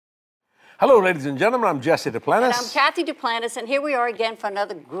Hello, ladies and gentlemen. I'm Jesse Duplantis. And I'm Kathy Duplantis, and here we are again for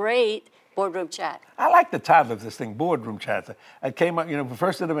another great boardroom chat. I like the title of this thing, Boardroom Chats. It came up, we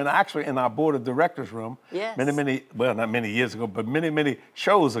first did them actually in our board of directors room. Yes. Not many years ago, but many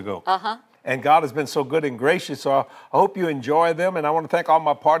shows ago. Uh-huh. And God has been so good and gracious, so I hope you enjoy them. And I want to thank all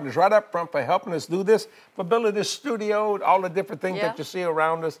my partners right up front for helping us do this, for building this studio, all the different things that you see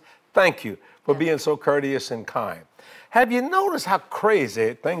around us. Thank you for being so courteous and kind. Have you noticed how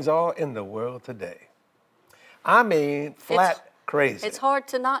crazy things are in the world today? I mean, crazy. It's hard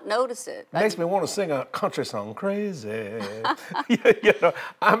to not notice it. Makes me want to sing a country song, crazy.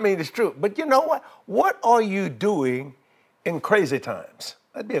 It's true. But you know what? What are you doing in crazy times?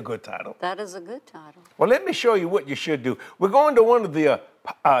 That'd be a good title. That is a good title. Well, let me show you what you should do. We're going to one of the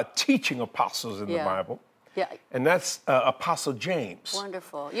teaching apostles in the Bible. Yeah. And that's Apostle James.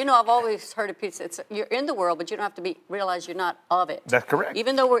 Wonderful. I've always heard a piece. You're in the world, but you don't have to realize you're not of it. That's correct.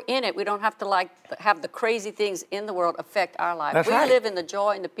 Even though we're in it, we don't have to have the crazy things in the world affect our life. That's we right. live in the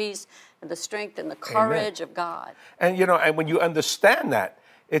joy and the peace and the strength and the courage of God. And and when you understand that,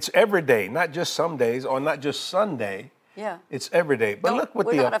 it's every day, not just some days or not just Sunday. Yeah. It's every day. But look what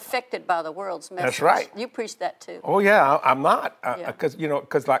we're not affected by the world's message. That's right. You preach that too. Oh yeah, I'm not, because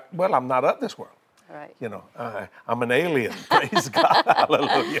I'm not of this world. Right. I'm an alien. Praise God.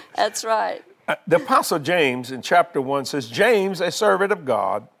 Hallelujah. That's right. The Apostle James in chapter 1 says, James, a servant of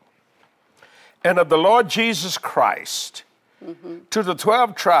God and of the Lord Jesus Christ, to the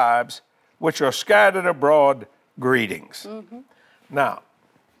 12 tribes which are scattered abroad, greetings. Now,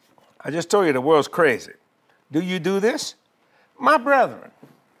 I just told you the world's crazy. Do you do this? My brethren,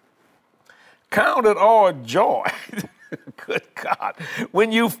 count it all joy. Good God.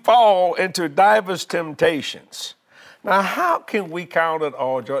 When you fall into diverse temptations. Now, how can we count it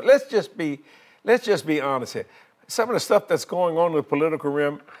all joy? Let's just be honest here. Some of the stuff that's going on in the political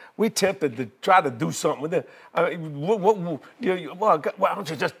realm, we tempted to try to do something with it. Why don't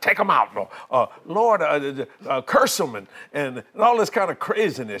you just take them out? Lord, curse them and all this kind of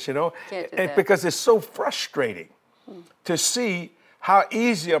craziness, Can't do that. Because it's so frustrating to see how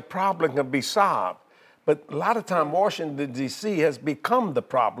easy a problem can be solved. But a lot of time, Washington, D.C. has become the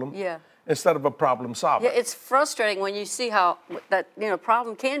problem instead of a problem solver. Yeah, it's frustrating when you see how that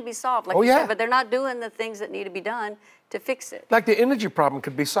problem can be solved, like you said, but they're not doing the things that need to be done to fix it. Like the energy problem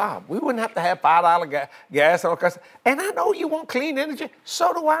could be solved. We wouldn't have to have $5 gas and all kinds of stuff. And I know you want clean energy.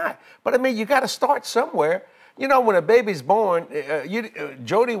 So do I. But you got to start somewhere. When a baby's born,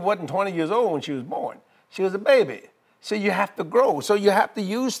 Jody wasn't 20 years old when she was born. She was a baby. So you have to grow. So you have to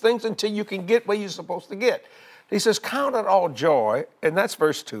use things until you can get where you're supposed to get. He says, count it all joy, and that's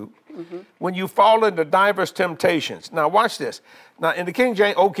verse 2, when you fall into diverse temptations. Now watch this. Now in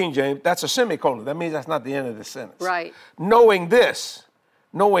the Old King James, that's a semicolon. That means that's not the end of the sentence. Right. Knowing this,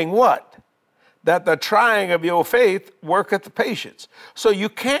 knowing what? That the trying of your faith worketh patience. So you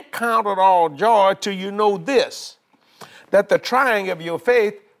can't count it all joy till you know this, that the trying of your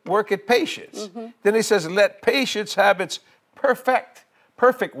faith worketh patience. Then he says, let patience have its perfect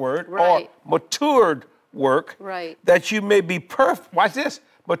word, or matured work, that you may be perfect. Watch this,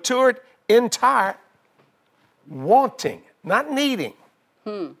 matured, entire, wanting, not needing,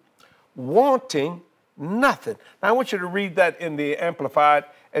 wanting nothing. Now I want you to read that in the Amplified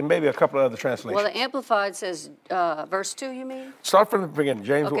and maybe a couple of other translations. Well, the Amplified says, verse 2, you mean? Start from the beginning,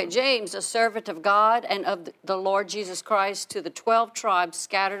 James. Okay, James, a servant of God and of the Lord Jesus Christ, to the 12 tribes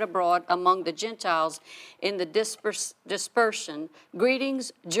scattered abroad among the Gentiles in the dispersion.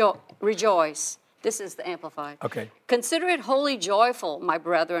 Greetings, rejoice. This is the Amplified. Okay. Consider it wholly joyful, my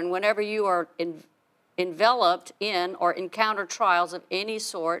brethren, whenever you are enveloped in or encounter trials of any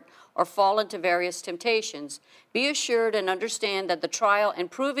sort or fall into various temptations. Be assured and understand that the trial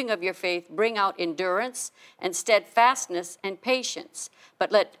and proving of your faith bring out endurance and steadfastness and patience.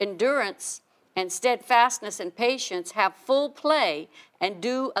 But let endurance and steadfastness and patience have full play and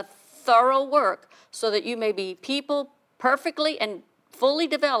do a thorough work, so that you may be people perfectly and fully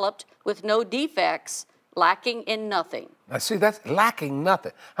developed with no defects, lacking in nothing. Now see, that's lacking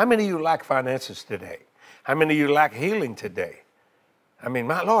nothing. How many of you lack finances today? How many of you lack healing today?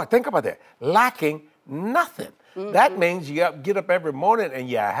 My Lord, think about that. Lacking nothing. That means you get up every morning and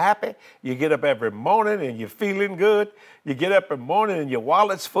you're happy. You get up every morning and you're feeling good. You get up every morning and your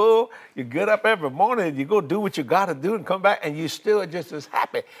wallet's full. You get up every morning and you go do what you got to do and come back and you still just as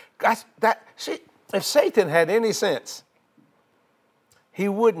happy. See, if Satan had any sense, he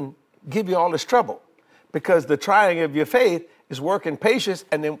wouldn't give you all this trouble, because the trying of your faith is working patience,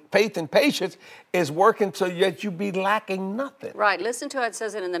 and then faith and patience is working so that you be lacking nothing. Right. Listen to how it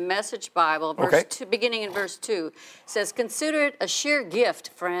says it in the Message Bible, verse 2, beginning in verse 2. It says, "Consider it a sheer gift,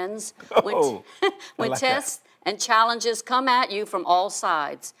 friends, when, when tests and challenges come at you from all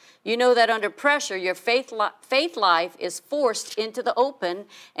sides. You know that under pressure, your faith life is forced into the open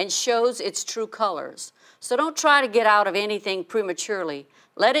and shows its true colors. So don't try to get out of anything prematurely.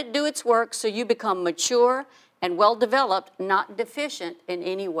 Let it do its work so you become mature and well-developed, not deficient in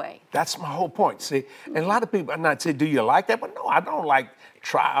any way." That's my whole point, see? And a lot of people, I'm not saying, do you like that? But no, I don't like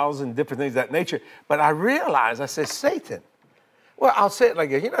trials and different things of that nature. But I realized, I said, Satan. Well, I'll say it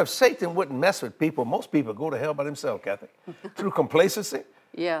like this. You know, if Satan wouldn't mess with people, most people go to hell by themselves, Kathy, through complacency.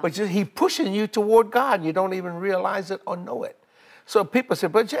 Yeah. But he's pushing you toward God, and you don't even realize it or know it. So people say,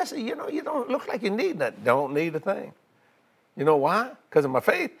 but Jesse, you know, you don't look like you need that. Don't need a thing. You know why? Because of my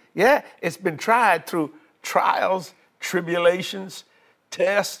faith. Yeah, it's been tried through trials, tribulations,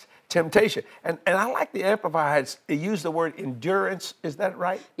 tests, temptation. And I like the Amplified. It used the word endurance. Is that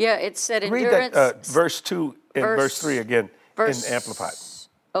right? Yeah, it said Read endurance. that verse 2 and verse 3 again in Amplified.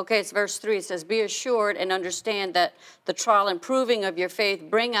 Okay, it's verse 3. It says, "Be assured and understand that the trial and proving of your faith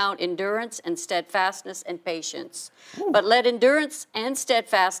bring out endurance and steadfastness and patience. But let endurance and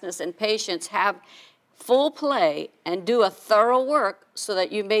steadfastness and patience have full play and do a thorough work so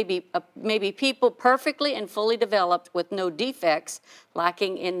that you may be people perfectly and fully developed with no defects,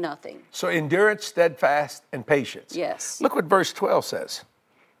 lacking in nothing." So endurance, steadfast, and patience. Yes. Look what verse 12 says.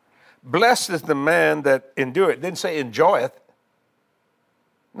 "Blessed is the man that endureth." It didn't say enjoyeth.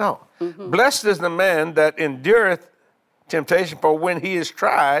 No. "Blessed is the man that endureth temptation, for when he is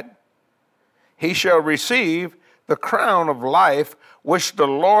tried, he shall receive the crown of life which the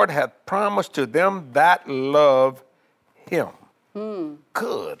Lord hath promised to them that love him."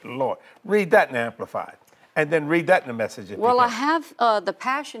 Good Lord. Read that in Amplified. And then read that in the Message. Well, I have the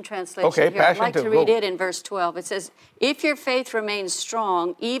Passion Translation Okay, here. Passion I'd like too. to read Go. it in verse 12. It says, "If your faith remains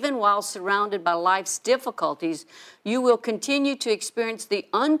strong, even while surrounded by life's difficulties, you will continue to experience the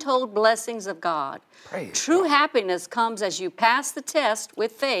untold blessings of God. Praise True God. happiness comes as you pass the test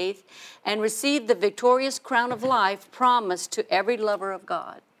with faith and receive the victorious crown of life promised to every lover of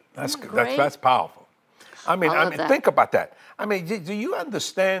God." That's Isn't that good. great? That's powerful. I mean, I love that. think about that. I mean, do you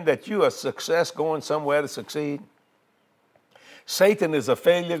understand that you're a success going somewhere to succeed? Satan is a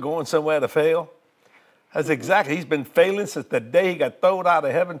failure going somewhere to fail. That's exactly. He's been failing since the day he got thrown out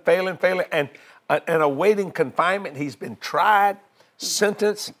of heaven, failing, and awaiting confinement. He's been tried,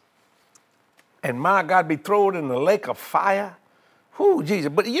 sentenced, and my God, be thrown in the lake of fire. Whoo,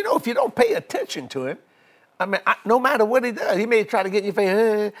 Jesus. But you know, if you don't pay attention to him, I mean, no matter what he does, he may try to get in your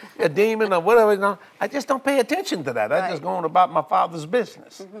face, a demon or whatever. No, I just don't pay attention to that. I just go on about my Father's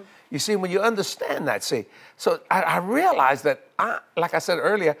business. You see, when you understand that, see. So I realize that, like I said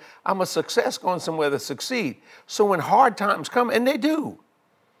earlier, I'm a success going somewhere to succeed. So when hard times come, and they do,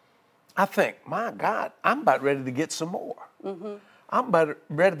 I think, my God, I'm about ready to get some more. I'm about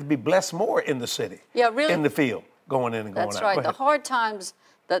ready to be blessed more in the city, Yeah, really. in the field, going in and going out. That's right. Go The ahead. hard times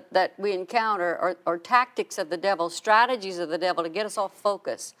that we encounter are tactics of the devil, strategies of the devil to get us off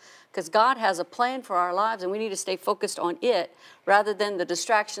focus. Because God has a plan for our lives, and we need to stay focused on it rather than the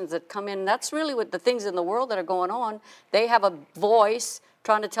distractions that come in. That's really what the things in the world that are going on. They have a voice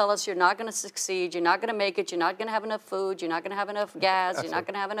trying to tell us you're not going to succeed, you're not going to make it, you're not going to have enough food, you're not going to have enough gas, you're not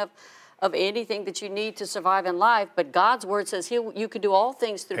going to have enough of anything that you need to survive in life. But God's word says you can do all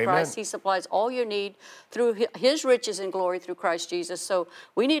things through Amen. Christ. He supplies all your need through his riches and glory through Christ Jesus. So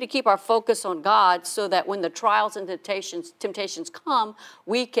we need to keep our focus on God so that when the trials and temptations come,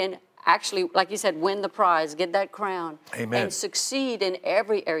 we can actually, like you said, win the prize, get that crown, Amen. and succeed in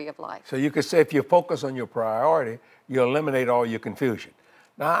every area of life. So you could say if you focus on your priority, you eliminate all your confusion.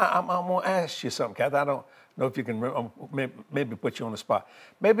 Now, I'm going to ask you something, Kathy. I don't know if you can maybe put you on the spot.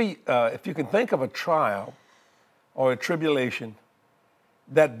 Maybe if you can think of a trial or a tribulation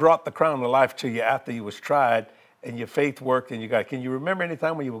that brought the crown of life to you after you was tried and your faith worked and you got. Can you remember any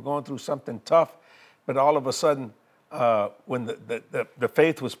time when you were going through something tough, but all of a sudden when the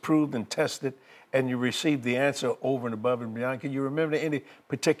faith was proved and tested and you received the answer over and above and beyond? Can you remember any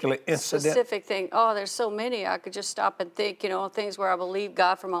particular incident? Specific thing. Oh, there's so many. I could just stop and think, things where I believe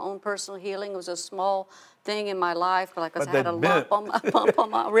God for my own personal healing. It was a small thing in my life, like I had a lump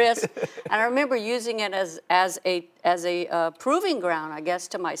on my wrist, and I remember using it as a proving ground, I guess,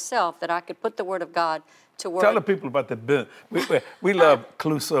 to myself that I could put the Word of God to work. Tell the people about the bump. We love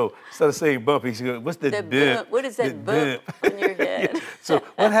Clouseau. Instead of saying bump, he said, what's the bump? What is that bump on your head? So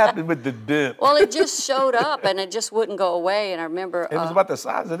what happened with the bump? Well, it just showed up, and it just wouldn't go away. And I remember It was about the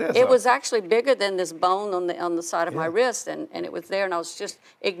size of this. it was actually bigger than this bone on the side of my wrist, and it was there, and I was just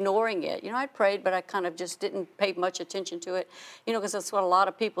ignoring it. You know, I prayed, but I kind of just didn't pay much attention to it, you know, because that's what a lot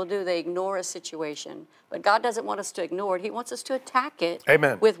of people do. They ignore a situation. But God doesn't want us to ignore it. He wants us to attack it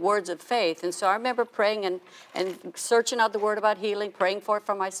Amen. with words of faith. And so I remember praying and searching out the word about healing, praying for it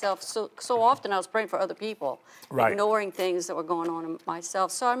for myself. So often I was praying for other people, Right. ignoring things that were going on in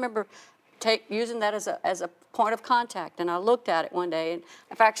myself. So I remember using that as a point of contact, and I looked at it one day, and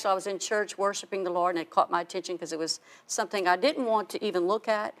in fact, I was in church worshiping the Lord, and it caught my attention because it was something I didn't want to even look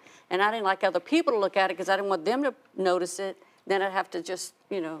at, and I didn't like other people to look at it because I didn't want them to notice it. Then I'd have to just,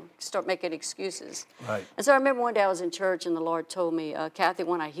 you know, start making excuses. Right. And so I remember one day I was in church, and the Lord told me, Kathy,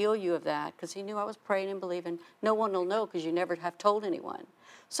 when I heal you of that, because he knew I was praying and believing, no one will know because you never have told anyone.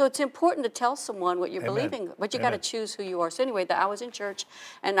 So it's important to tell someone what you're Amen. believing, but you got to Amen. choose who you are. So anyway, I was in church,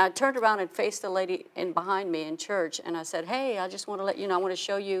 and I turned around and faced the lady behind me in church, and I said, hey, I just want to let you know, I want to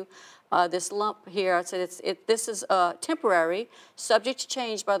show you this lump here. I said, this is temporary, subject to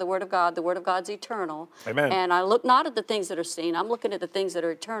change by the Word of God. The Word of God's eternal. Amen. And I look not at the things that are seen. I'm looking at the things that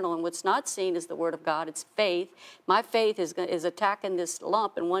are eternal. And what's not seen is the Word of God. It's faith. My faith is attacking this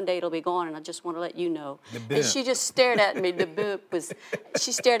lump, and one day it'll be gone. And I just want to let you know. And she just stared at me.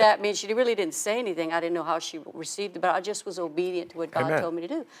 She stared at me, and she really didn't say anything. I didn't know how she received it, but I just was obedient to what God Amen. told me to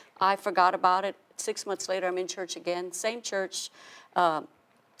do. I forgot about it. 6 months later, I'm in church again, same church.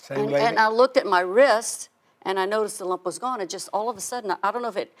 Same lady? And I looked at my wrist, and I noticed the lump was gone. It just all of a sudden, I don't know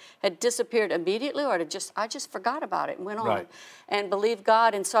if it had disappeared immediately or I just forgot about it and went on Right. and believed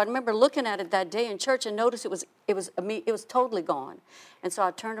God. And so I remember looking at it that day in church and noticed it was totally gone. And so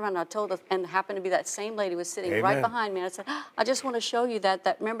I turned around and I told her, and happened to be that same lady was sitting right Amen. behind me. And I said, I just want to show you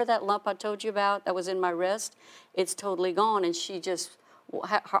that remember that lump I told you about that was in my wrist? It's totally gone. And she just,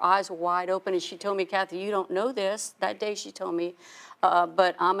 her eyes were wide open, and she told me, Kathy, you don't know this. That day she told me,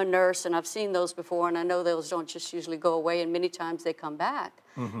 but I'm a nurse, and I've seen those before, and I know those don't just usually go away, and many times they come back.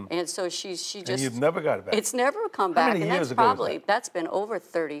 Mm-hmm. And so she just... And you've never got it back. It's never come How back, many and years that's ago was probably, that's been over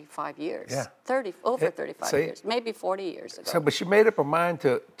 35 years. Yeah. 35 see? years, maybe 40 years ago. So, but she made up her mind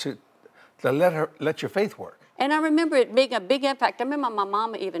to let your faith work. And I remember it making a big impact. I remember my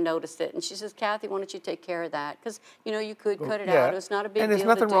mama even noticed it, and she says, Kathy, why don't you take care of that? Because, you know, you could cut it out. It's not a big deal And there's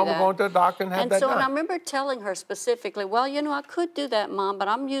nothing to do wrong that. with going to a doctor and have that done. And I remember telling her specifically, well, you know, I could do that, Mom, but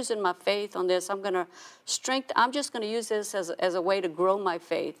I'm using my faith on this. I'm just going to use this as a way to grow my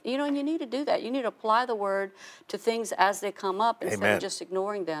faith. You know, and you need to do that. You need to apply the word to things as they come up instead Amen. of just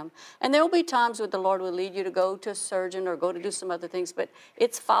ignoring them. And there will be times where the Lord will lead you to go to a surgeon or go to do some other things, but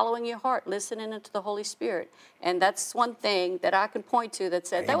it's following your heart, listening to the Holy Spirit. And that's one thing that I can point to that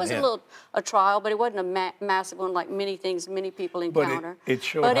said, that was a trial, but it wasn't a massive one like many things many people encounter. But it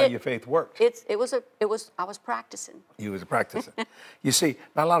showed how your faith worked. I was practicing. You was practicing. You see,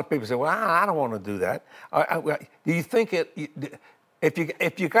 now a lot of people say, well, I don't want to do that. Do you think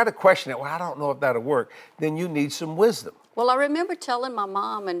if you got to question it, well, I don't know if that'll work, then you need some wisdom. Well, I remember telling my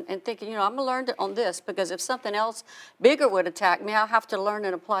mom and thinking, you know, I'm going to learn on this because if something else bigger would attack me, I'll have to learn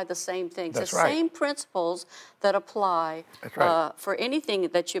and apply the same things. That's the right. same principles that apply That's right. For anything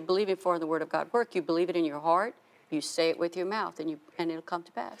that you're believing for in the Word of God work. You believe it in your heart, you say it with your mouth, and it'll come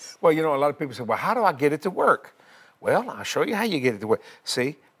to pass. Well, you know, a lot of people say, well, how do I get it to work? Well, I'll show you how you get it to work.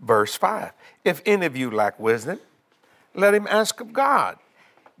 See, verse 5. If any of you lack wisdom, let him ask of God,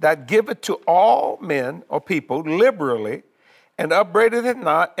 that giveth to all men or people liberally, and upbraideth it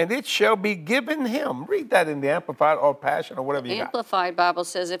not, and it shall be given him. Read that in the Amplified or Passion or whatever you got. Amplified Bible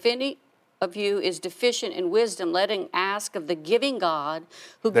says, if any of you is deficient in wisdom, let him ask of the giving God,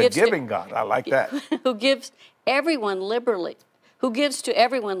 God, I like that. who gives everyone liberally. Who gives to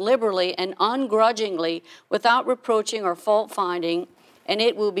everyone liberally and ungrudgingly, without reproaching or fault finding, and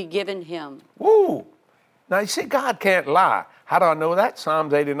it will be given him. Woo! Now, you see, God can't lie. How do I know that?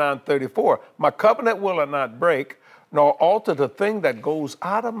 Psalms 89:34. My covenant will I not break, nor alter the thing that goes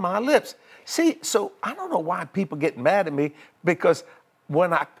out of my lips. See, so I don't know why people get mad at me, because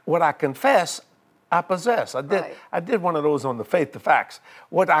what I confess, I possess. I did one of those on the Faith to Facts.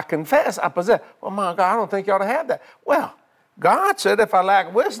 What I confess, I possess. Well, my God, I don't think you ought to have that. Well, God said if I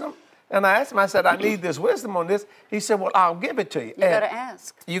lack wisdom, and I asked him, I said, I need this wisdom on this. He said, well, I'll give it to you. You got to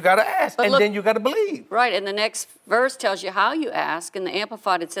ask. You got to ask, But and look, then you got to believe. Right, and the next verse tells you how you ask. In the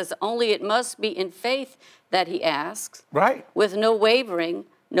Amplified, it says, only it must be in faith that he asks. Right. With no wavering,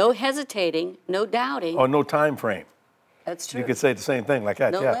 no hesitating, no doubting. Or no time frame. That's true. You could say the same thing like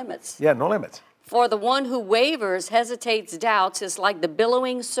that. No yeah. limits. Yeah, no limits. For the one who wavers, hesitates, doubts, is like the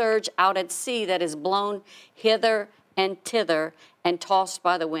billowing surge out at sea that is blown hither and thither and tossed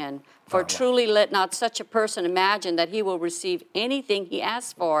by the wind. For truly let not such a person imagine that he will receive anything he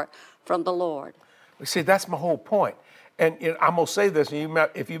asks for from the Lord. See, that's my whole point. And I'm going to say this, and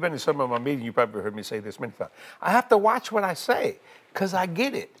if you've been in some of my meetings, you probably heard me say this many times. I have to watch what I say because I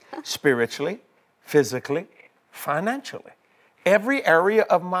get it spiritually, physically, financially. Every area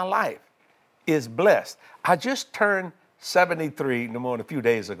of my life is blessed. I just turned 73 a few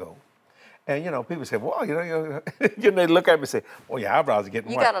days ago. And, people say, well, they look at me and say, well, your eyebrows are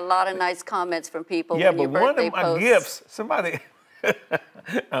getting You white. got a lot of nice comments from people Yeah, when your but one birthday of my posts. gifts, somebody,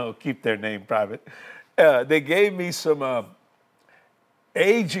 I'll keep their name private. They gave me some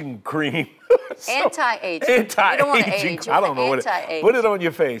aging cream. Anti-aging. Anti-aging. You don't want to age. I don't know what it is. Anti-age. Put it on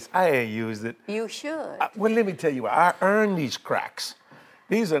your face. I ain't used it. You should. Well, let me tell you what. I earned these cracks.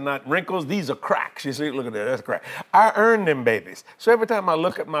 These are not wrinkles. These are cracks. You see, look at that. That's a crack. I earned them babies. So every time I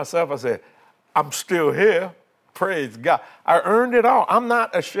look at myself, I say, I'm still here. Praise God. I earned it all. I'm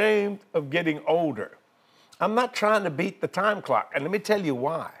not ashamed of getting older. I'm not trying to beat the time clock. And let me tell you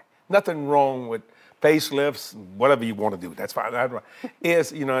why. Nothing wrong with facelifts, whatever you want to do. That's fine. So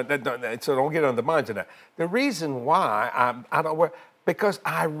don't get undermined to that. The reason why I don't work, because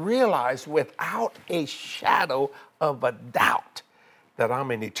I realize without a shadow of a doubt that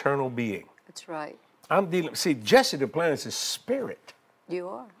I'm an eternal being. That's right. Jesse Duplantis is spirit. You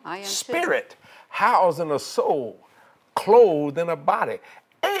are. I am Spirit, housed in a soul, clothed in a body.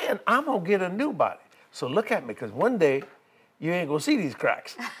 And I'm going to get a new body. So look at me, because one day, you ain't going to see these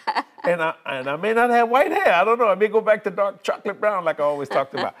cracks. and I may not have white hair. I don't know. I may go back to dark chocolate brown like I always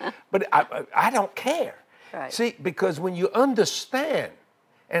talked about. But I don't care. Right. See, because when you understand,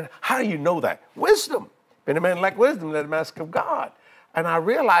 and how do you know that? Wisdom. If any man lack wisdom, let him ask of God. And I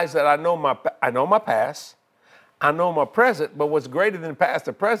realize that I know my past, I know my present, but what's greater than past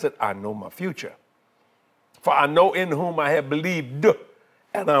or present, I know my future. For I know in whom I have believed,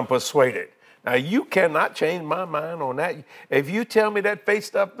 and I'm persuaded. Now, you cannot change my mind on that. If you tell me that faith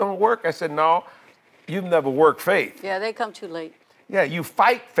stuff don't work, I said, no, you've never worked faith. Yeah, they come too late. Yeah, you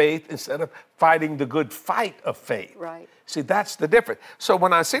fight faith instead of fighting the good fight of faith. Right. See, that's the difference. So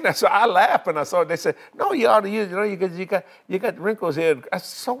when I see that, so I laughed and I saw it. They said, no, you ought to use, you got wrinkles here. I said,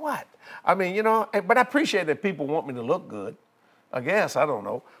 so what? I mean, but I appreciate that people want me to look good. I guess, I don't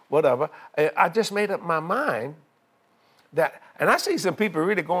know, whatever. I just made up my mind that, and I see some people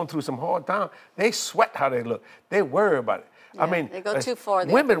really going through some hard time. They sweat how they look. They worry about it. Yeah, I mean, they go too far.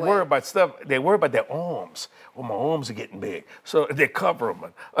 Women worry about stuff. They worry about their arms. Well, my arms are getting big, so they cover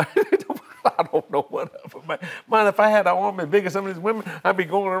them. I don't know whatever. Man, if I had an arm as big as some of these women, I'd be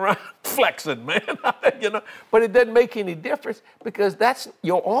going around flexing, man. But it doesn't make any difference because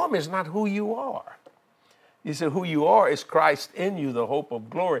your arm is not who you are. You see, who you are is Christ in you, the hope of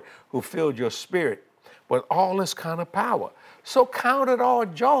glory, who filled your spirit with all this kind of power. So count it all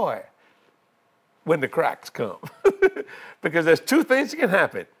joy when the cracks come. Because there's two things that can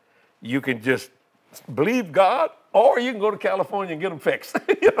happen. You can just believe God, or you can go to California and get them fixed.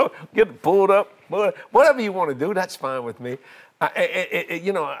 Get them pulled up, whatever you want to do, that's fine with me. I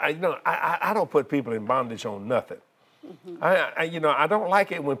don't put people in bondage on nothing. Mm-hmm. I don't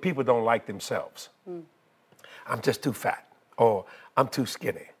like it when people don't like themselves. Mm. I'm just too fat, or I'm too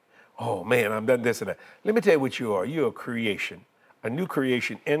skinny. Oh man, I'm done this and that. Let me tell you what you are. You're a creation, a new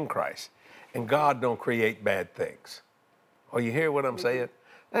creation in Christ. And God don't create bad things. Oh, you hear what I'm saying?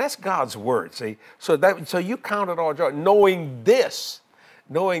 That's God's word, see? So you count it all joy, knowing that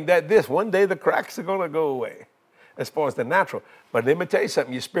one day the cracks are going to go away as far as the natural. But let me tell you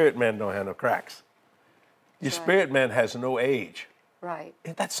something, your spirit man don't have no cracks. Your spirit man has no age. Right.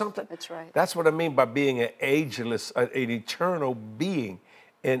 Isn't that something? That's right. That's what I mean by being an ageless, an eternal being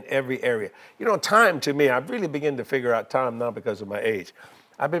in every area. Time to me, I've really begun to figure out time now because of my age.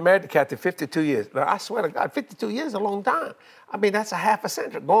 I've been married to Kathy 52 years. Now, I swear to God, 52 years is a long time. I mean, that's a half a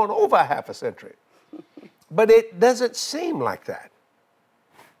century, going over a half a century. But it doesn't seem like that.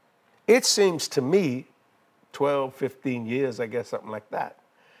 It seems to me 12, 15 years, I guess, something like that.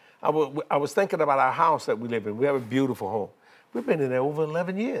 I was thinking about our house that we live in. We have a beautiful home. We've been in there over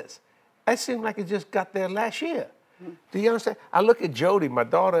 11 years. It seemed like it just got there last year. Do you understand? I look at Jody, my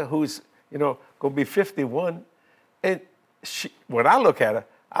daughter, who's, going to be 51, and when I look at her,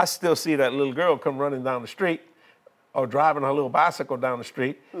 I still see that little girl come running down the street or driving her little bicycle down the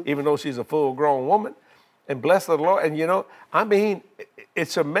street, even though she's a full-grown woman. And bless the Lord. And,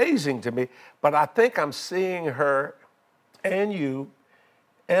 it's amazing to me, but I think I'm seeing her and you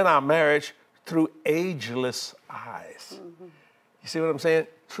and our marriage through ageless eyes. Mm-hmm. You see what I'm saying?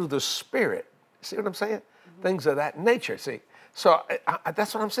 Through the Spirit. See what I'm saying? Things of that nature, see. So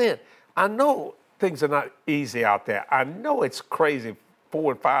that's what I'm saying. I know things are not easy out there. I know it's crazy,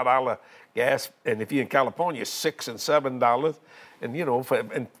 $4 and $5 gas, and if you're in California, $6 and $7, and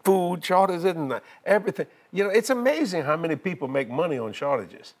and food shortages and everything. It's amazing how many people make money on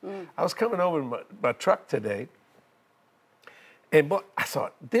shortages. I was coming over in my truck today, and I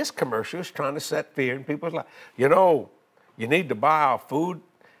thought, this commercial is trying to set fear in people's lives. You need to buy our food.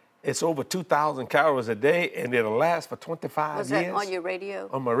 It's over 2,000 calories a day, and it'll last for 25 years. Was that on your radio?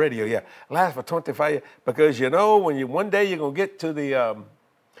 On my radio, yeah. Last for 25 years. Because one day you're going to get to the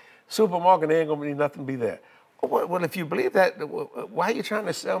supermarket, there ain't going to be nothing be there. Well, if you believe that, why are you trying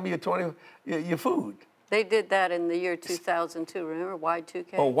to sell me your food? They did that in the year 2002. Remember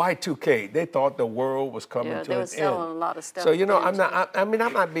Y2K? Oh, Y2K. They thought the world was coming to an end. Yeah, they were selling a lot of stuff. So,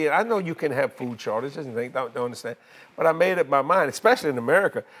 I'm not being, I know you can have food shortages and things, don't understand. But I made up my mind, especially in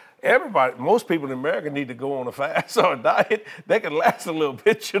America, most people in America need to go on a fast or a diet. They can last a little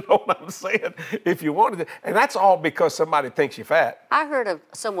bit, you know what I'm saying, if you wanted to. And that's all because somebody thinks you're fat. I heard of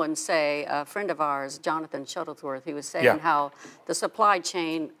someone say, a friend of ours, Jonathan Shuttlesworth, he was saying how the supply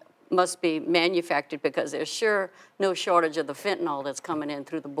chain must be manufactured because there's sure no shortage of the fentanyl that's coming in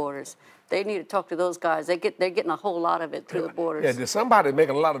through the borders. They need to talk to those guys. They're getting a whole lot of it through the borders. Yeah, there's somebody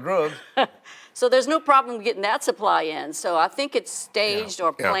making a lot of drugs. So there's no problem getting that supply in. So I think it's staged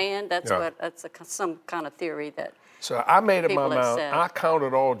or planned. That's some kind of theory that. So I made up my mind. I count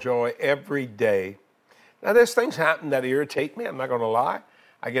it all joy every day. Now there's things happen that irritate me. I'm not going to lie.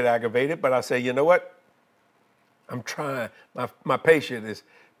 I get aggravated, but I say, you know what? I'm trying. My patient is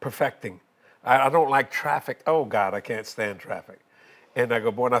perfecting. I don't like traffic. Oh God, I can't stand traffic. And I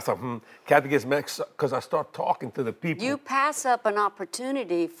go, boy, and I thought, Kathy gets mixed up because I start talking to the people. You pass up an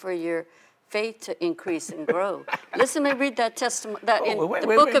opportunity for your faith to increase and grow. Listen, let me read that testimony in the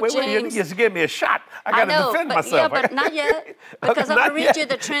book of James. You just give me a shot. I got to defend myself. Yeah, but not yet, because I'm going to read you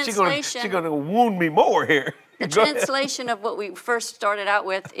the translation. She's going to wound me more here. The translation of what we first started out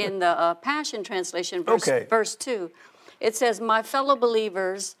with in the Passion Translation, verse 2. It says, my fellow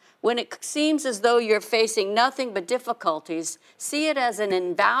believers, when it seems as though you're facing nothing but difficulties, see it as an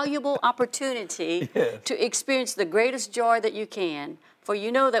invaluable opportunity to experience the greatest joy that you can. For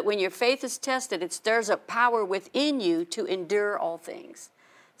you know that when your faith is tested, it stirs up power within you to endure all things.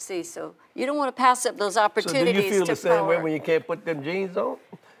 See, so you don't want to pass up those opportunities. So do you feel the same way when you can't put them jeans on?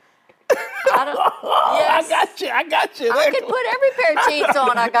 I don't. Yes. I got you. I can put every pair of jeans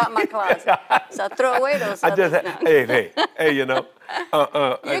on I got in my closet. So I throw away those others now. Hey,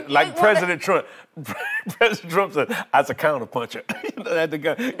 like President Trump. President Trump said, "That's a counterpuncher."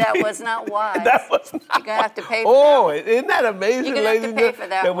 That was not wise. That was not. You're gonna have to pay for that. Isn't that amazing, You're gonna have to pay for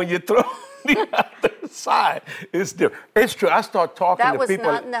that when you throw the other side, it's different. It's true. I start talking to people.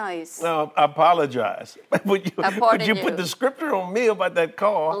 That was not nice. No, I apologize. Would you put the scripture on me about that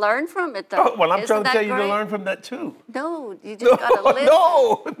car? Learn from it, though. Oh, well, I'm trying to tell you to learn from that, too. No, you just got to listen.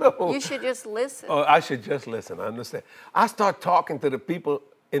 No. You should just listen. Oh, I should just listen. I understand. I start talking to the people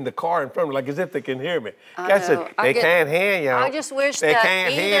in the car in front of me, like as if they can hear me. I said, they can't hear you. I just wish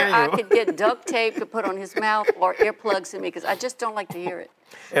that either I could get duct tape to put on his mouth or earplugs in me, because I just don't like to hear it.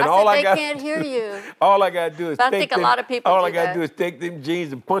 And they can't hear you. All I got to do is I think a lot of people all I got to do is take them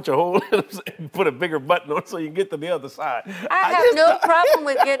jeans and punch a hole in them and put a bigger button on so you can get to the other side. I have no problem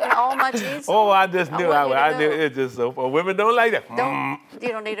with getting all my jeans on. Oh, I just knew. I knew. It's just so far. Women don't like that. You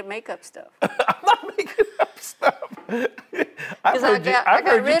don't need to make up stuff. I'm not making up stuff. I heard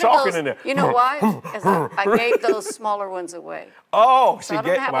you talking in there. You know why? Because I gave those smaller ones away. Oh, so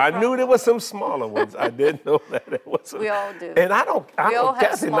I knew there was some smaller ones. I didn't know that there was some. We all do. And we all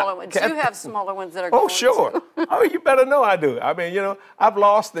have smaller ones. You have smaller ones that are Oh, sure. Oh, you better know I do. I mean, I've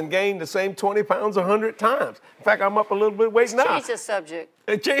lost and gained the same 20 pounds 100 times. In fact, I'm up a little bit weight now. Change the subject.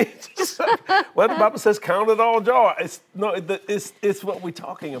 Well, the Bible says, count it all joy. It's what we're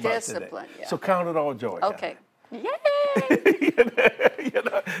talking about Discipline, today. Yeah. So count it all joy. Okay. Yay!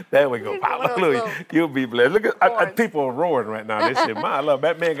 There we go. Hallelujah. You'll be blessed. Look at people are roaring right now. They say, "My love,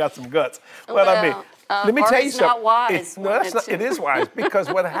 that man got some guts." Well, I mean, let me tell you something. Not wise. It is wise, because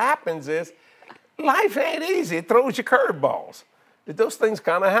what happens is life ain't easy. It throws you curveballs. Those things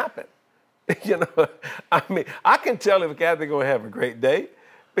kind of happen. I mean, I can tell if Kathy's gonna have a great day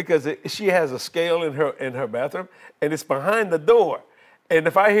because she has a scale in her bathroom and it's behind the door. And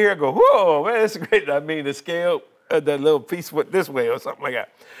if I hear her go, whoa, man, that's great. I mean, the scale, that little piece went this way or something like that.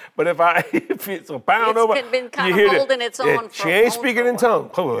 But if it's a pound over, been kind of holding its own. She ain't speaking in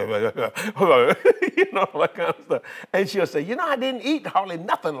tongues. That kind of stuff. And she'll say, I didn't eat hardly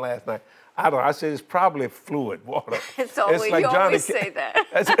nothing last night. I don't know. I said it's probably fluid water. It's always, you always say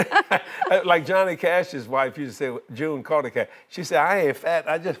that. Like Johnny Cash's wife used to say, June Carter Cash. She said, I ain't fat,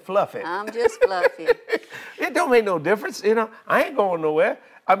 I just fluffy. I'm just fluffy. It don't make no difference, you know. I ain't going nowhere.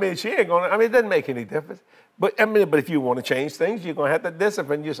 I mean, she ain't going. I mean, it doesn't make any difference. But if you want to change things, you're going to have to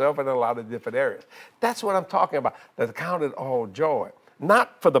discipline yourself in a lot of different areas. That's what I'm talking about. That count it all joy,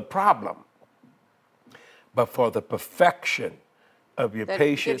 not for the problem, but for the perfection of your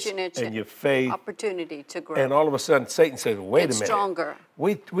patience and your faith. Opportunity to grow. And all of a sudden, Satan says, "Wait a minute, stronger.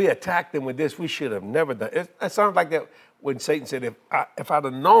 We attacked them with this. We should have never done it." It sounds like that when Satan said, "If I'd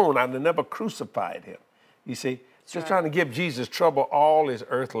have known, I'd have never crucified him." You see, just trying to give Jesus trouble all his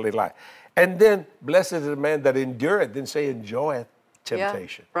earthly life. And then, blessed is the man that endureth, didn't say enjoyeth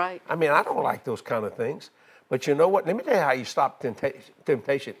temptation. Yeah, right. I mean, I don't like those kind of things. But you know what? Let me tell you how you stop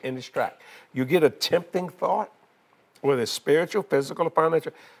temptation in its track. You get a tempting thought, whether it's spiritual, physical, or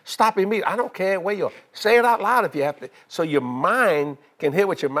financial. Stop immediately. I don't care where you are. Say it out loud if you have to, so your mind can hear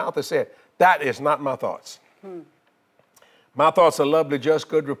what your mouth has said. That is not my thoughts. My thoughts are lovely, just,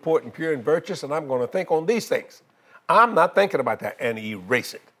 good report, and pure and virtuous, and I'm going to think on these things. I'm not thinking about that, and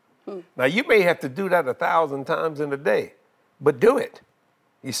erase it. Now, you may have to do that 1,000 times in a day, but do it.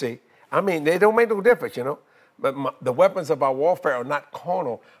 You see, I mean, they don't make no difference, you know. But the weapons of our warfare are not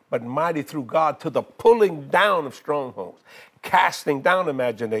carnal, but mighty through God to the pulling down of strongholds, casting down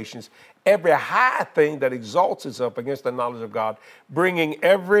imaginations, every high thing that exalts itself against the knowledge of God, bringing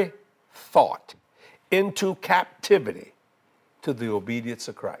every thought into captivity to the obedience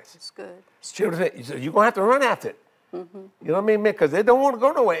of Christ. It's good. You're going to have to run after it. You know what I mean? Because they don't want to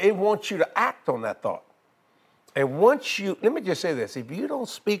go nowhere. They want you to act on that thought. And once you, let me just say this, if you don't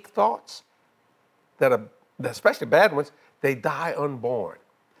speak thoughts that are, especially bad ones, they die unborn.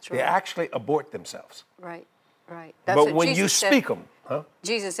 Right. They actually abort themselves. Right. That's but when you speak them,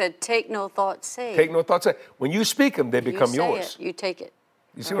 Jesus said, take no thought, say. Take no thought, say. When you speak them, they become yours. You take it.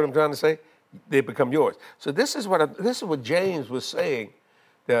 You see what I'm trying to say? They become yours. So this is what James was saying.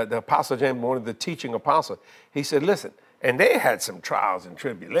 The Apostle James, one of the teaching apostles, he said, listen, and they had some trials and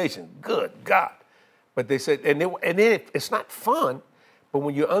tribulations, good God. But they said, it's not fun, but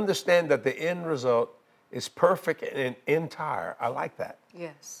when you understand that the end result is perfect and entire, I like that.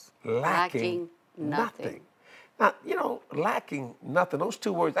 Yes. Lacking nothing. Now, you know, lacking nothing, those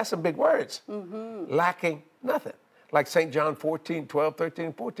two words, that's some big words. Lacking nothing. Like St. John 14, 12,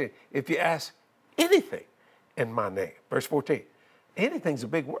 13, 14. If you ask anything in my name, verse 14, anything's a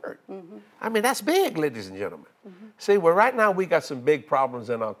big word. I mean, that's big, ladies and gentlemen. See, well, right now we got some big problems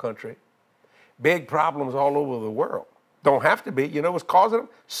in our country, big problems all over the world. Don't have to be. You know what's causing them?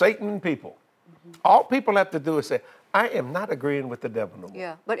 Satan and people. All people have to do is say, I am not agreeing with the devil no more.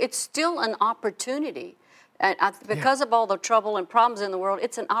 Yeah, but it's still an opportunity. And because of all the trouble and problems in the world,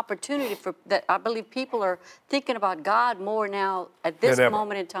 it's an opportunity for that. I believe people are thinking about God more now at this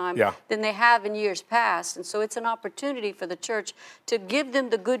moment in time than they have in years past. And so it's an opportunity for the church to give them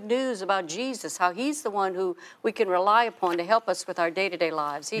the good news about Jesus, how he's the one who we can rely upon to help us with our day-to-day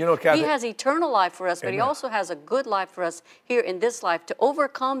lives. He has eternal life for us, but he also has a good life for us here in this life to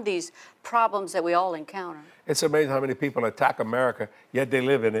overcome these problems that we all encounter. It's amazing how many people attack America, yet they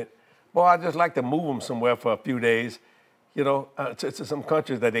live in it. Boy, I'd just like to move them somewhere for a few days, you know, to some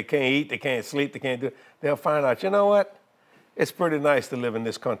countries that they can't eat, they can't sleep, they can't do. They'll find out, you know what? It's pretty nice to live in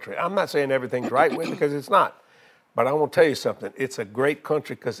this country. I'm not saying everything's right with it because it's not. But I want to tell you something. It's a great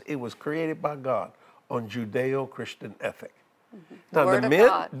country because it was created by God on Judeo-Christian ethic. Now, the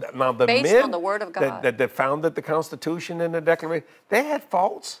men, based on the Word of God. That founded the Constitution and the Declaration, they had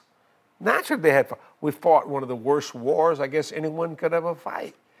faults. Naturally, they had faults. We fought one of the worst wars I guess anyone could ever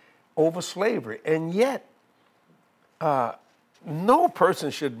fight over slavery. And yet, no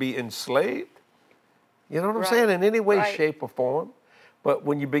person should be enslaved. You know what I'm saying? In any way, shape, or form. But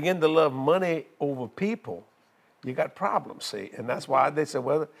when you begin to love money over people, you got problems, see? And that's why they said,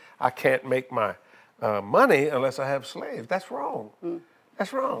 well, I can't make my money unless I have slaves. That's wrong.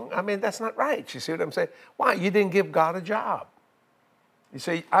 That's wrong. I mean, that's not right. You see what I'm saying? Why? You didn't give God a job. You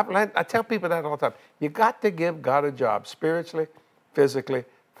see, I tell people that all the time. You got to give God a job spiritually, physically,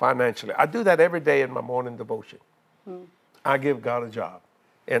 financially. I do that every day in my morning devotion. I give God a job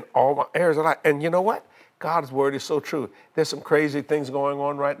in all my areas of life. And you know what? God's word is so true. There's some crazy things going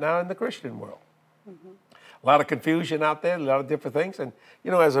on right now in the Christian world. A lot of confusion out there, a lot of different things. And,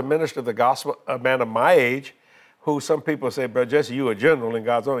 you know, as a minister of the gospel, a man of my age, who some people say, Brother Jesse, you a general in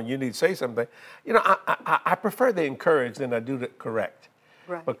God's honor, you need to say something. You know, I prefer the encourage than I do the correct.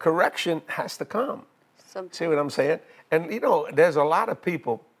 Right. But correction has to come. See what I'm saying? And, you know, there's a lot of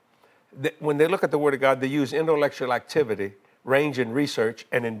people that when they look at the Word of God, they use intellectual activity range in research,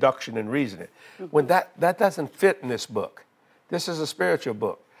 and induction in reasoning. When that doesn't fit in this book. This is a spiritual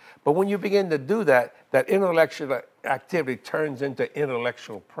book. But when you begin to do that, that intellectual activity turns into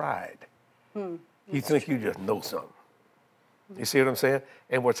intellectual pride. You think you just know something. You see what I'm saying?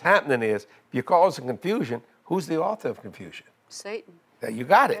 And what's happening is, if you're causing confusion, who's the author of confusion? Satan. There you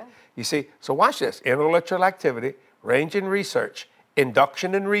got it. Yeah. You see, so watch this. Intellectual activity, range in research,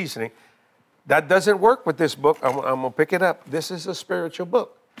 induction in reasoning. That doesn't work with this book. I'm going to pick it up. This is a spiritual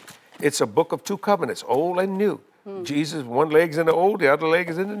book. It's a book of two covenants, old and new. Jesus, one leg's in the old, the other leg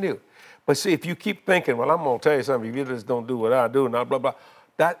is in the new. But see, if you keep thinking, well, I'm going to tell you something, if you just don't do what I do, and blah, blah, blah,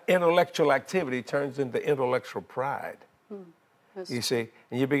 that intellectual activity turns into intellectual pride. You see,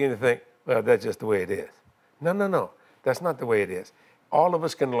 and you begin to think, well, that's just the way it is. No. That's not the way it is. All of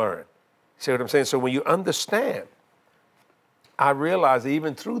us can learn. See what I'm saying? So when you understand, I realize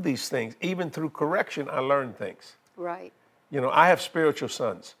even through these things, even through correction, I learn things. Right. You know, I have spiritual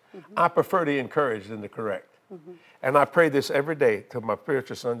sons. I prefer to encourage than to correct. And I pray this every day to my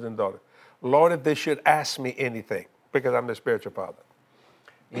spiritual sons and daughters. Lord, if they should ask me anything, because I'm their spiritual father,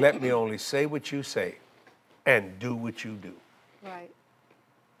 let me only say what you say and do what you do. Right.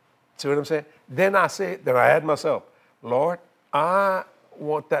 See what I'm saying? Then I add myself, Lord, I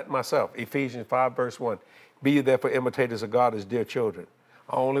want that myself. Ephesians 5, verse 1. Be you therefore imitators of God as dear children.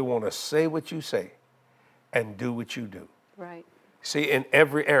 I only want to say what you say and do what you do. Right. See, in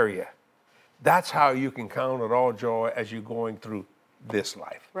every area. That's how you can count it all joy as you're going through this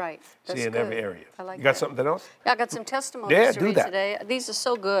life. Right. That's See, in good. every area. I like you got that. something else? Yeah, I got some testimonies Yeah, to do read that. today. These are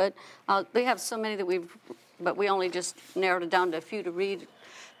so good. We have so many but we only just narrowed it down to a few to read.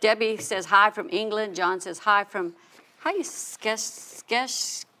 Debbie says hi from England. John says hi from, how do you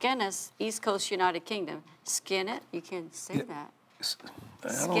Skegness, East Coast, United Kingdom. Skinnet? You can't say that.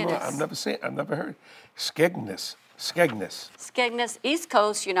 I don't know. I've never heard. Skegness. Skegness, East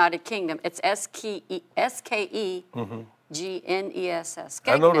Coast, United Kingdom. It's Skegness.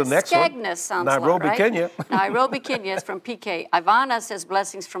 I know the next one. Skegness sounds Nairobi, right. Kenya. Nairobi, Kenya is from PK. Ivana says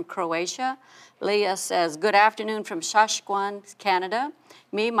blessings from Croatia. Leah says good afternoon from Shashquan, Canada.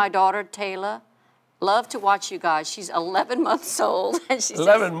 Me, my daughter Taylor, love to watch you guys. She's 11 months old. And she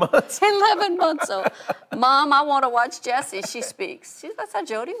 11 months? 11 months old. Mom, I want to watch Jessie. She speaks. That's how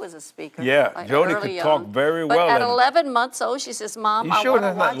Jody was a speaker. Yeah, like Jody early could young. talk very well. But at 11 months old, she says, Mom, You I sure want to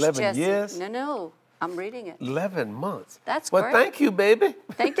that's not watch 11 Jessie. years? No, I'm reading it. 11 months. That's well, great. Thank you, baby.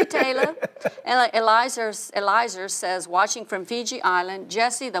 Thank you, Taylor. And Eliza says, watching from Fiji Island,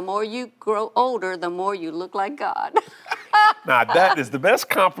 Jessie, the more you grow older, the more you look like God. Now, that is the best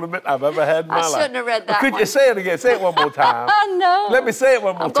compliment I've ever had in my life. I shouldn't have read that Could one. you say it again? Say it one more time. No. Let me say it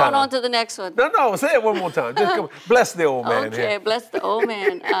one more I'm time. going on to the next one. No, say it one more time. Just come. Bless the old man Okay, here. bless the old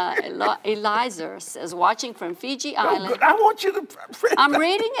man. Eliza says, watching from Fiji Island. Good. I want you to read I'm that.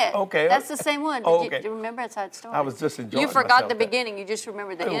 reading it. Okay. That's the same one. Oh, Do okay. you remember it's how it started? I was just enjoying You forgot myself the there. beginning. You just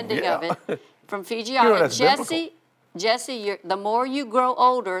remember the Oh, ending yeah. of it. From Fiji know Island. that's biblical. Jesse, the more you grow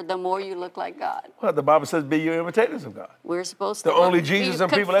older, the more you look like God. Well, the Bible says, be you imitators of God. We're supposed The to only be Jesus some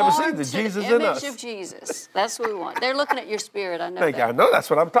people ever see, conformed the to Jesus the in image us. of Jesus. That's what we want. They're looking at your spirit. I know Thank you. that. I know that's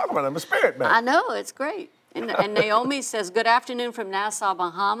what I'm talking about. I'm a spirit man. I know, it's great. And Naomi says, good afternoon from Nassau,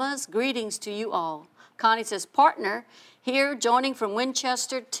 Bahamas. Greetings to you all. Connie says, partner here, joining from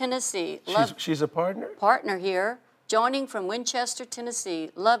Winchester, Tennessee. She's a partner? Partner here, joining from Winchester, Tennessee.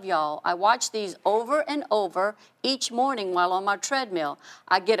 Love y'all. I watch these over and over each morning while on my treadmill.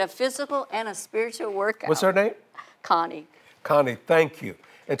 I get a physical and a spiritual workout. What's her name? Connie. Connie, thank you.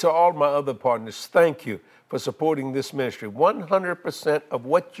 And to all my other partners, thank you for supporting this ministry. 100% of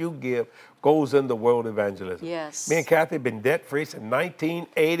what you give goes into world evangelism. Yes. Me and Kathy have been debt-free since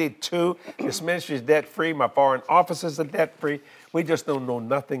 1982. This ministry is debt-free. My foreign offices are debt-free. We just don't know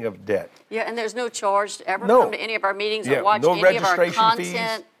nothing of debt. Yeah, and there's no charge to ever No. come to any of our meetings Yeah, or watch no any of our registration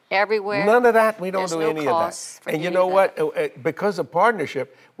content fees. everywhere. None of that. We don't There's do no any of costs that. for And you any know of what? that. Because of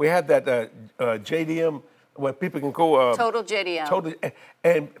partnership, we have that JDM where people can go. Total JDM. Total,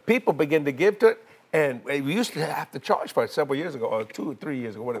 and people begin to give to it. And we used to have to charge for it several years ago, or 2 or 3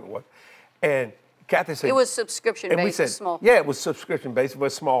 years ago, whatever it was. And Kathy said, It was subscription and we based, said, small. yeah, it was subscription based, but a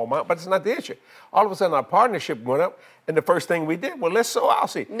small amount, but it's not the issue. All of a sudden, our partnership went up, and the first thing we did, well, let's sow our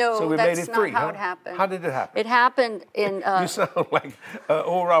seed. No, so we that's made it not free. how huh? it happened. How did it happen? It happened in. You sound like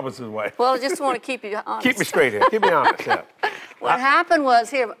Oral Robertson's wife. Well, I just want to keep you honest. Keep me straight here. Keep me honest. Yeah. What happened was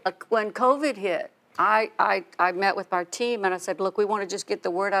here when COVID hit. I met with our team and I said, look, we want to just get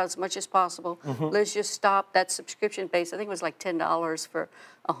the word out as much as possible. Mm-hmm. Let's just stop that subscription base. I think it was like $10 for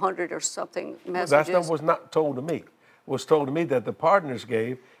 100 or something messages. That stuff was not told to me. It was told to me that the partners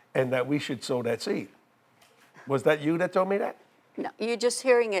gave and that we should sow that seed. Was that you that told me that? No, you're just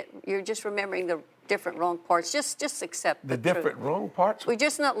hearing it. You're just remembering the different wrong parts. Just accept the different truth. wrong parts. We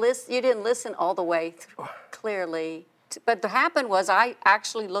just not listen. You didn't listen all the way clearly. But what happened was I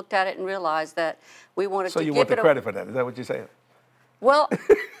actually looked at it and realized that we wanted So to you give want the it a credit for that? Is that what you're saying? Well,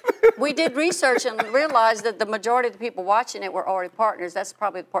 we did research and realized that the majority of the people watching it were already partners. That's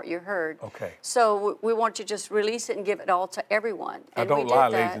probably the part you heard. Okay. So we want to just release it and give it all to everyone. I And don't we did lie,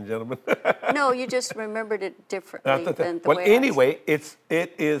 that. ladies and gentlemen. No, you just remembered it differently than the Well, way I anyway, it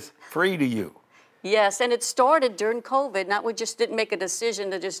is free to you. Yes, and it started during COVID. Not we just didn't make a decision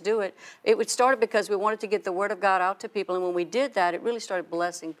to just do it. It started because we wanted to get the word of God out to people, and when we did that, it really started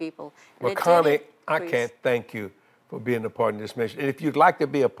blessing people. And Well, it did Connie, I increase. can't thank you for being a partner in this mission. And if you'd like to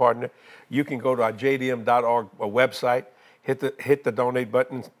be a partner, you can go to our jdm.org website, hit the donate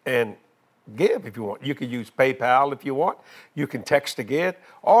button, and give if you want. You can use PayPal if you want. You can text to give,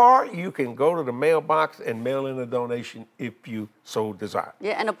 or you can go to the mailbox and mail in a donation if you so desire.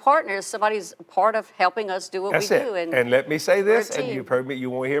 Yeah, and a partner is somebody's a part of helping us do what That's we it. do. And let me say this, we're a and team. you've heard me, you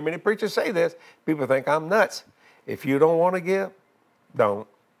won't hear many preachers say this. People think I'm nuts. If you don't want to give, don't.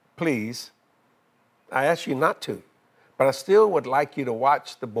 Please. I ask you not to. But I still would like you to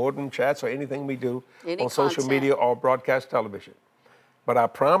watch the boardroom chats or anything we do Any on social content. media or broadcast television. But I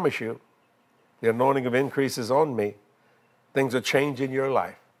promise you, the anointing of increase is on me. Things are changing your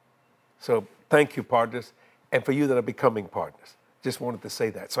life. So thank you, partners. And for you that are becoming partners. Just wanted to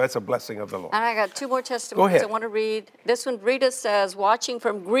say that. So that's a blessing of the Lord. And I got two more testimonies ahead. I want to read. This one, Rita says, watching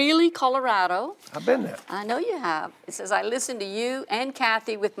from Greeley, Colorado. I've been there. I know you have. It says, I listen to you and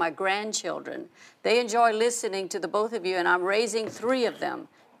Kathy with my grandchildren. They enjoy listening to the both of you, and I'm raising 3 of them.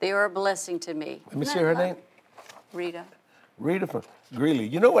 They are a blessing to me. Let me see her name. Rita. Rita from Greeley.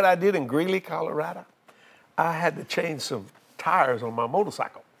 You know what I did in Greeley, Colorado? I had to change some tires on my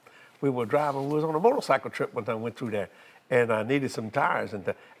motorcycle. We were driving, we was on a motorcycle trip one time, went through there, and I needed some tires. And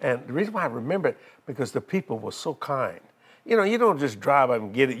the reason why I remember it, because the people were so kind. You know, you don't just drive up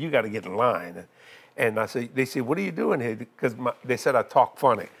and get it, you got to get in line. And I said, they said, what are you doing here? Because they said I talk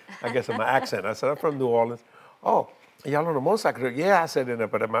funny, I guess in my accent. I said, I'm from New Orleans. Oh, y'all on a motorcycle trip? Yeah, I said in there,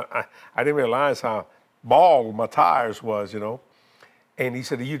 but I didn't realize how bald my tires was, you know. And he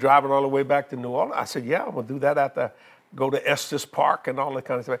said, are you driving all the way back to New Orleans? I said, yeah, I'm going to do that after go to Estes Park and all that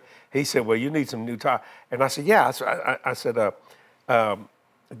kind of stuff. He said, well, you need some new tires. And I said, yeah. I said,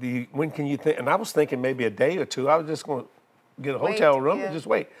 when can you think? And I was thinking maybe a day or two. I was just going to get a hotel room and just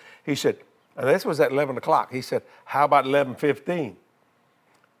wait. He said, and this was at 11 o'clock. He said, how about 11:15?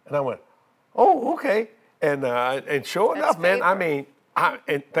 And I went, oh, okay. And sure enough, man, I mean,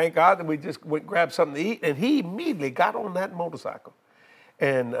 and thank God that we just went grab something to eat. And he immediately got on that motorcycle.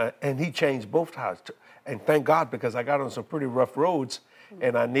 And he changed both tires. And thank God, because I got on some pretty rough roads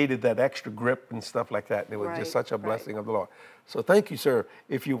and I needed that extra grip and stuff like that. And it was just such a blessing of the Lord. So thank you, sir.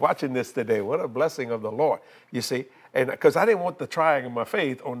 If you're watching this today, what a blessing of the Lord, you see. And because I didn't want the triangle of my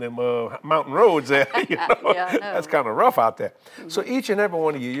faith on them mountain roads there. You know? Yeah, I know. That's kind of rough out there. So each and every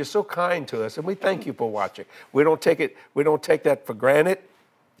one of you, you're so kind to us, and we thank you for watching. We don't take that for granted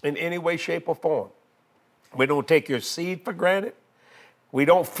in any way, shape, or form. We don't take your seed for granted. We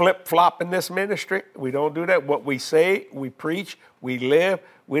don't flip-flop in this ministry. We don't do that. What we say, we preach, we live.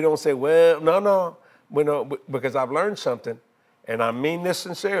 We don't say, well, no. We don't, because I've learned something, and I mean this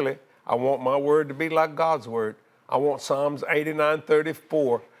sincerely. I want my word to be like God's word. I want Psalms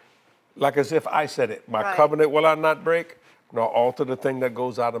 89:34, like as if I said it. My covenant will I not break, nor alter the thing that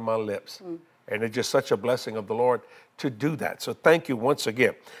goes out of my lips. And it's just such a blessing of the Lord to do that. So thank you once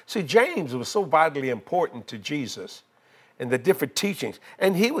again. See, James was so vitally important to Jesus and the different teachings.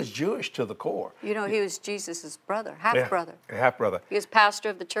 And he was Jewish to the core. You know, he was Jesus' brother, half-brother. Yeah, half-brother. He was pastor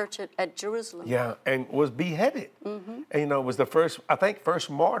of the church at Jerusalem. Yeah, and was beheaded. And, you know, was the first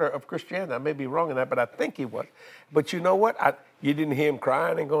martyr of Christianity. I may be wrong in that, but I think he was. But you know what? You didn't hear him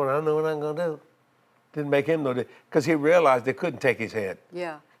crying and going, I know what I'm going to do. Didn't make him know that, because he realized they couldn't take his head.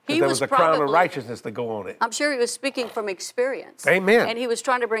 Yeah. There was a crown of righteousness to go on it. I'm sure he was speaking from experience. Amen. And he was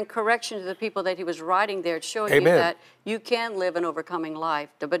trying to bring correction to the people that he was writing there, showing you that you can live an overcoming life,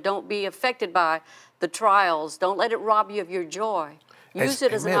 but don't be affected by the trials. Don't let it rob you of your joy. Use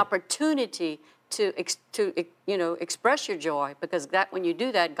it as an opportunity to express your joy, because when you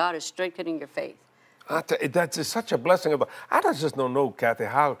do that, God is strengthening your faith. That's just such a blessing. I just don't know, Kathy,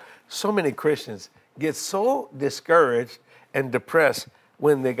 how so many Christians get so discouraged and depressed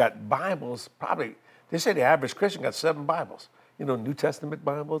when they got Bibles. Probably, they say the average Christian got 7 Bibles. You know, New Testament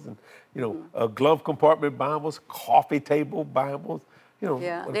Bibles and, glove compartment Bibles, coffee table Bibles,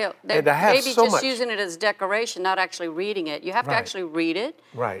 Yeah, and to have maybe so just much. using it as decoration, not actually reading it. You have to Right. actually read it,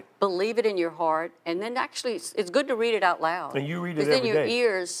 Right. believe it in your heart, and then actually it's good to read it out loud. And you read it because then every your day.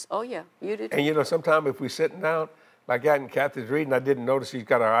 ears. Oh yeah, you do. And sometimes if we're sitting down, like Kat and Kathy's reading, I didn't notice she's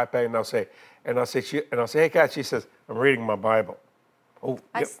got her iPad, and I'll say, hey Kat, she says, I'm reading my Bible. Oh,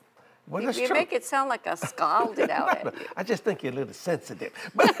 yep. Well, that's You true. make it sound like I scalded out at you. I just think you're a little sensitive.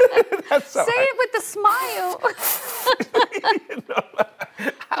 But that's all Say right. it with a smile.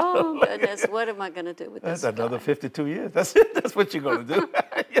 Oh goodness, what am I going to do with That's this? another guy? 52 years. That's it. That's what you're going to do.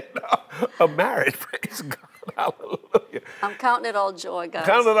 A marriage. Praise God. Hallelujah. I'm counting it all joy, guys.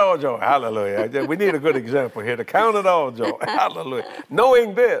 Count it all joy. Hallelujah. We need a good example here to count it all joy. Hallelujah.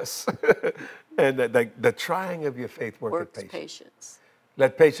 Knowing this, and the trying of your faith worketh Works patience. patience.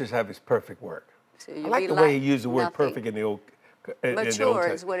 Let patience have its perfect work. So I you'll like be the way he lack used the word nothing. perfect in the Old in the Old Mature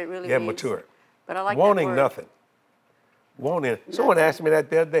Testament. is what it really Yeah, means. mature. But I like that Wanting word. nothing. Wanting. Someone asked me that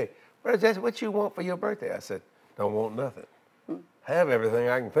the other day. Brother Jesse, what you want for your birthday? I said, don't want nothing. Have everything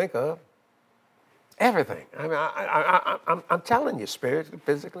I can think of. Everything. I mean, I'm telling you, spiritually,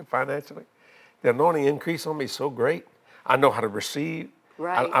 physically, financially, the anointing increase on me is so great. I know how to receive.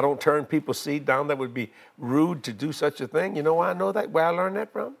 Right. I don't turn people's seed down. That would be rude to do such a thing. You know why I know that? Where I learned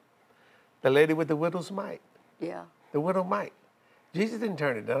that from? The lady with the widow's mite. Yeah. The widow mite. Jesus didn't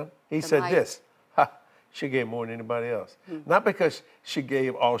turn it down. He said mite. this. Ha, she gave more than anybody else. Not because she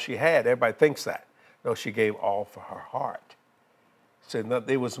gave all she had. Everybody thinks that. No, she gave all for her heart. So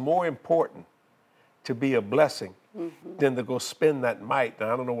it was more important to be a blessing than to go spend that mite.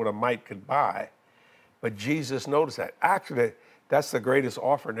 Now, I don't know what a mite could buy, but Jesus noticed that. Actually, that's the greatest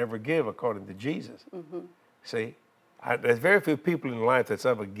offering ever give, according to Jesus. See, there's very few people in life that's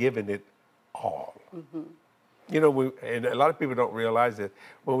ever given it all. And a lot of people don't realize that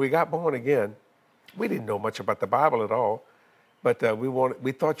when we got born again, we didn't know much about the Bible at all, but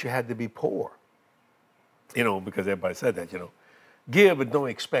we thought you had to be poor, because everybody said that, give and don't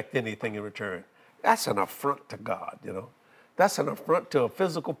expect anything in return. That's an affront to God, That's an affront to a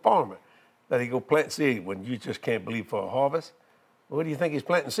physical farmer that he go plant seed when you just can't believe for a harvest. What do you think he's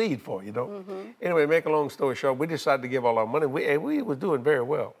planting seed for, Anyway, make a long story short, we decided to give all our money, and we was doing very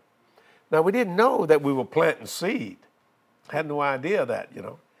well. Now, we didn't know that we were planting seed. Had no idea of that,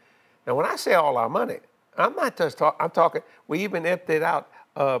 Now, when I say all our money, I'm not just talking, I'm talking, we even emptied out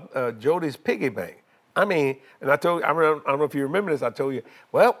Jody's piggy bank. I mean, and I don't know if you remember this, I told you,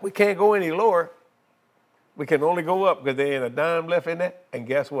 well, we can't go any lower. We can only go up because there ain't a dime left in there. And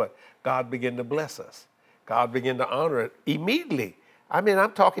guess what? God began to bless us. God began to honor it immediately. I mean,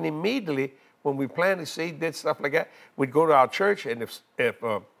 I'm talking immediately when we planted seed, did stuff like that. We'd go to our church, and if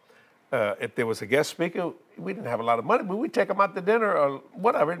there was a guest speaker, we didn't have a lot of money, but we'd take them out to dinner or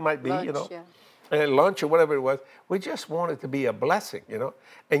whatever it might be, Lunch, yeah. And lunch or whatever it was. We just wanted to be a blessing,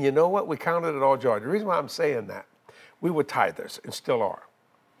 And you know what? We counted it all joy. The reason why I'm saying that, we were tithers and still are.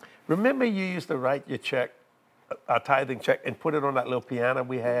 Remember you used to write your check, a tithing check, and put it on that little piano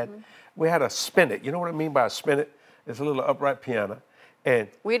we had? We had a spinet. You know what I mean by a spinet? It's a little upright piano. And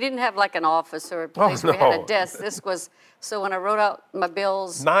We didn't have like an office or a place where we had no. a desk. This was, so when I wrote out my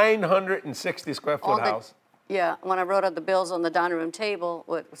bills. 960 square foot house. Yeah, when I wrote out the bills on the dining room table,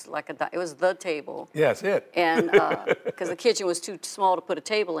 it was the table. Yeah, that's it. And because the kitchen was too small to put a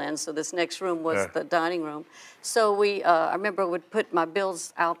table in, so this next room was the dining room. So I remember would put my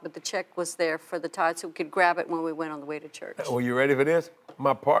bills out, but the check was there for the tithe, so we could grab it when we went on the way to church. Well, you ready for this?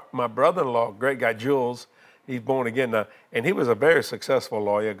 My brother-in-law, great guy, Jules, he's born again now, and he was a very successful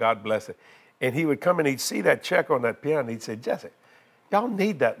lawyer, God bless him. And he would come and he'd see that check on that piano, and he'd say, Jesse, y'all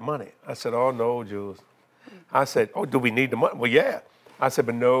need that money. I said, oh, no, Jules. I said, oh, do we need the money? Well, yeah. I said,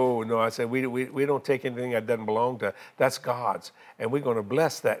 but no. I said, we don't take anything that doesn't belong to us. That's God's, and we're going to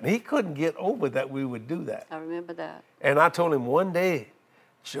bless that. And he couldn't get over that we would do that. I remember that. And I told him one day,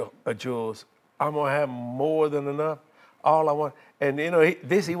 Jules, I'm going to have more than enough. All I want. And,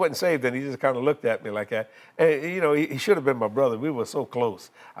 he wasn't saved, and he just kind of looked at me like that. And, he should have been my brother. We were so close.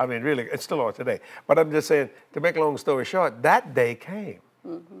 I mean, really, it still are today. But I'm just saying, to make a long story short, that day came.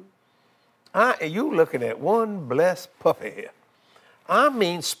 You looking at one blessed puppy here. I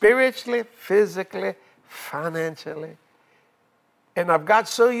mean, spiritually, physically, financially. And I've got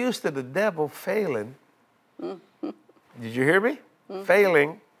so used to the devil failing. Did you hear me?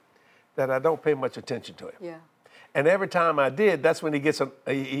 Failing, that I don't pay much attention to him. Yeah. And every time I did, that's when he gets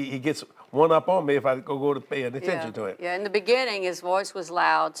one up on me if I go to pay attention to him. Yeah, in the beginning, his voice was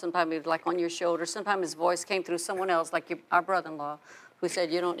loud. Sometimes he was like on your shoulder. Sometimes his voice came through someone else, like our brother-in-law, who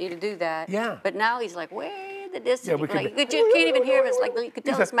said, you don't need to do that. Yeah. But now he's like, way in the distance. Yeah, you can't even hear him. It's like you could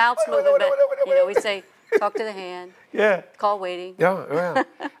tell his mouth's moving, but he'd say, Talk to the hand. Yeah. Call waiting. Yeah.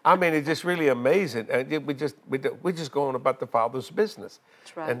 I mean, it's just really amazing. We just go on about the Father's business.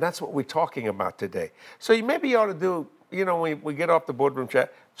 That's right. And that's what we're talking about today. So maybe you ought to do, when we get off the boardroom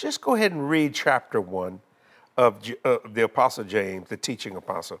chat, just go ahead and read chapter 1 of the Apostle James, the teaching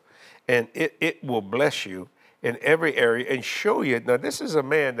apostle. And it will bless you in every area and show you. Now, this is a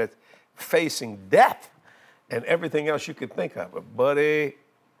man that's facing death and everything else you could think of. But, buddy,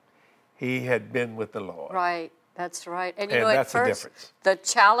 he had been with the Lord. Right. That's right. And And at that's the first, difference. the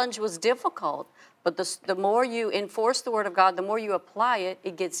challenge was difficult. But the more you enforce the Word of God, the more you apply it,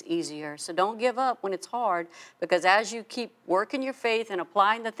 it gets easier. So don't give up when it's hard, because as you keep working your faith and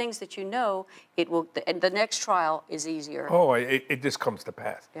applying the things that you know, the next trial is easier. Oh, it just comes to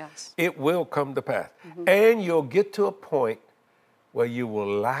pass. Yes. It will come to pass. And you'll get to a point where you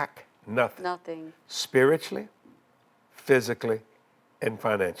will lack nothing. Nothing. Spiritually, physically, and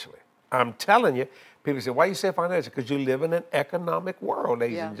financially. I'm telling you, people say, why you say financial? Because you live in an economic world,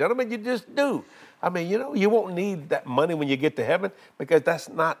 ladies and gentlemen. You just do. I mean, you won't need that money when you get to heaven, because that's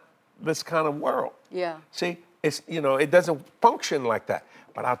not this kind of world. Yeah. See, it doesn't function like that.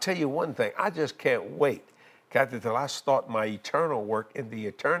 But I'll tell you one thing. I just can't wait, Kathy, till I start my eternal work in the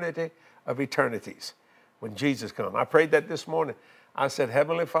eternity of eternities when Jesus comes. I prayed that this morning. I said,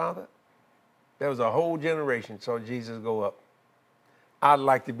 Heavenly Father, there was a whole generation saw Jesus go up. I'd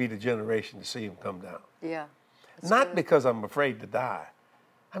like to be the generation to see him come down. Yeah. Not because I'm afraid to die.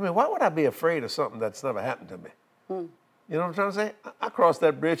 I mean, why would I be afraid of something that's never happened to me? You know what I'm trying to say? I cross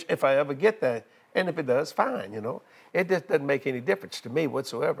that bridge if I ever get there. And if it does, fine, It just doesn't make any difference to me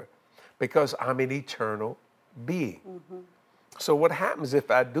whatsoever, because I'm an eternal being. So what happens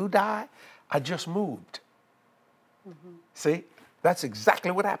if I do die? I just moved. See? That's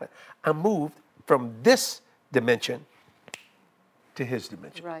exactly what happened. I moved from this dimension to his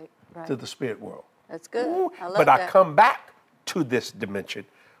dimension. Right. To the spirit world. That's good. Ooh, I love but that. I come back to this dimension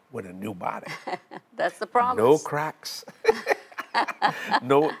with a new body. That's the promise. No cracks.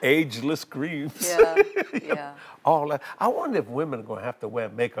 No ageless creams. Yeah. All that. I wonder if women are going to have to wear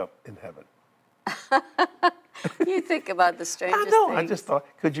makeup in heaven. You think about the strangest I know. things. I just thought,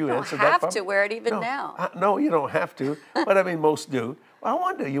 could you don't answer that? have for me? to wear it even No, now. No, you don't have to. But I mean, most do. I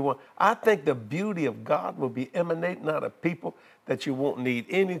wonder, I think the beauty of God will be emanating out of people that you won't need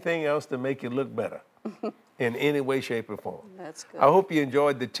anything else to make you look better in any way, shape, or form. That's good. I hope you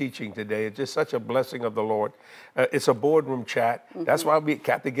enjoyed the teaching today. It's just such a blessing of the Lord. It's a boardroom chat. That's why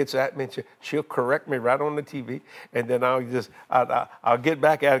Kathy gets at me. And she'll correct me right on the TV, and then I'll get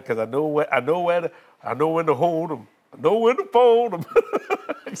back at it, because I know when to hold them. I know when to fold them.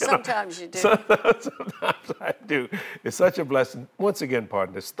 Sometimes you do. Sometimes I do. It's such a blessing. Once again,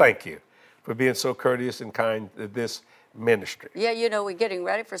 partners, thank you for being so courteous and kind to this ministry. Yeah, we're getting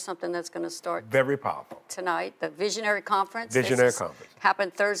ready for something that's going to start Very powerful. tonight, the Visionary Conference. Visionary Conference.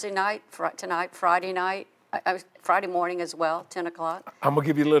 Happened Thursday night, tonight, Friday night, Friday morning as well, 10 o'clock. I'm going to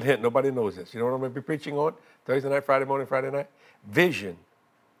give you a little hint. Nobody knows this. You know what I'm going to be preaching on? Thursday night, Friday morning, Friday night? Vision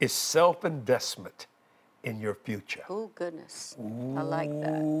is self-investment in your future. Oh, goodness. I like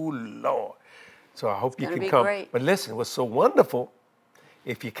that. Oh, Lord. So I hope you gonna can be come. great. But listen, what's so wonderful,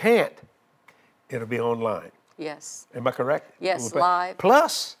 if you can't, it'll be online. Yes. Am I correct? Yes, live.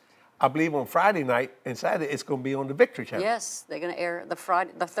 Plus, I believe on Friday night and Saturday, it's going to be on the Victory Channel. Yes, they're going to air the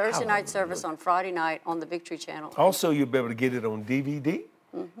Thursday night service on Friday night on the Victory Channel. Also, you'll be able to get it on DVD,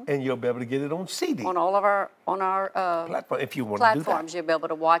 and you'll be able to get it on CD. On all of our platform, if you want to do that. platforms, you'll be able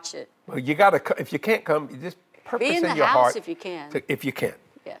to watch it. Well, you got to. If you can't come, you just purpose Be in the your house heart. if you can. If you can.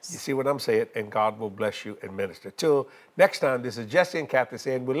 Yes. You see what I'm saying? And God will bless you and minister. Till next time, this is Jesse and Kathy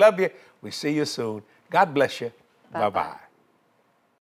saying we love you. We see you soon. God bless you. Bye-bye.